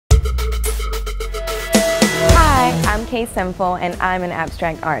Sinful, and I'm an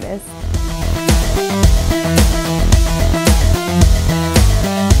abstract artist.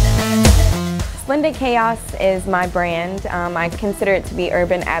 Splendid Chaos is my brand. I consider it to be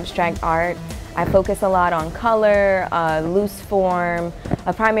urban abstract art. I focus a lot on color, loose form.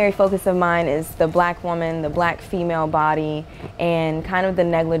 A primary focus of mine is the black woman, the black female body, and kind of the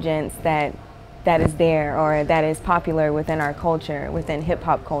negligence that is there or that is popular within our culture, within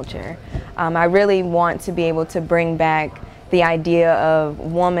hip-hop culture. I really want to be able to bring back the idea of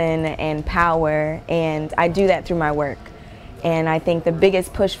woman and power, and I do that through my work. And I think the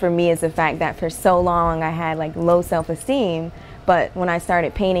biggest push for me is the fact that for so long I had like low self-esteem, but when I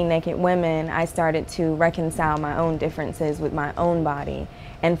started painting naked women, I started to reconcile my own differences with my own body.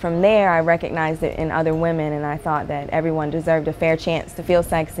 And from there, I recognized it in other women, and I thought that everyone deserved a fair chance to feel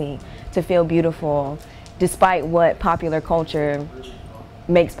sexy, to feel beautiful, despite what popular culture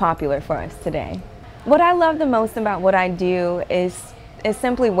makes popular for us today. What I love the most about what I do is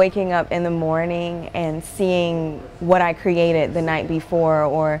simply waking up in the morning and seeing what I created the night before,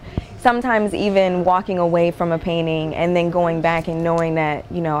 or sometimes even walking away from a painting and then going back and knowing that,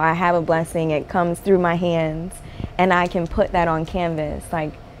 you know, I have a blessing, it comes through my hands, and I can put that on canvas.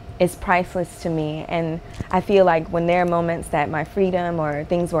 Like, it's priceless to me. And I feel like when there are moments that my freedom or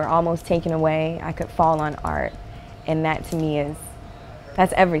things were almost taken away, I could fall on art. And that to me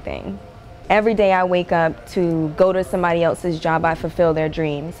that's everything. Every day I wake up to go to somebody else's job, I fulfill their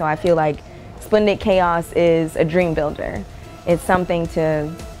dream. So I feel like Splendid Chaos is a dream builder. It's something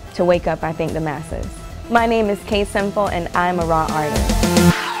to wake up, I think, the masses. My name is Sinful, and I'm a raw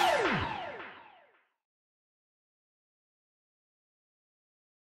artist.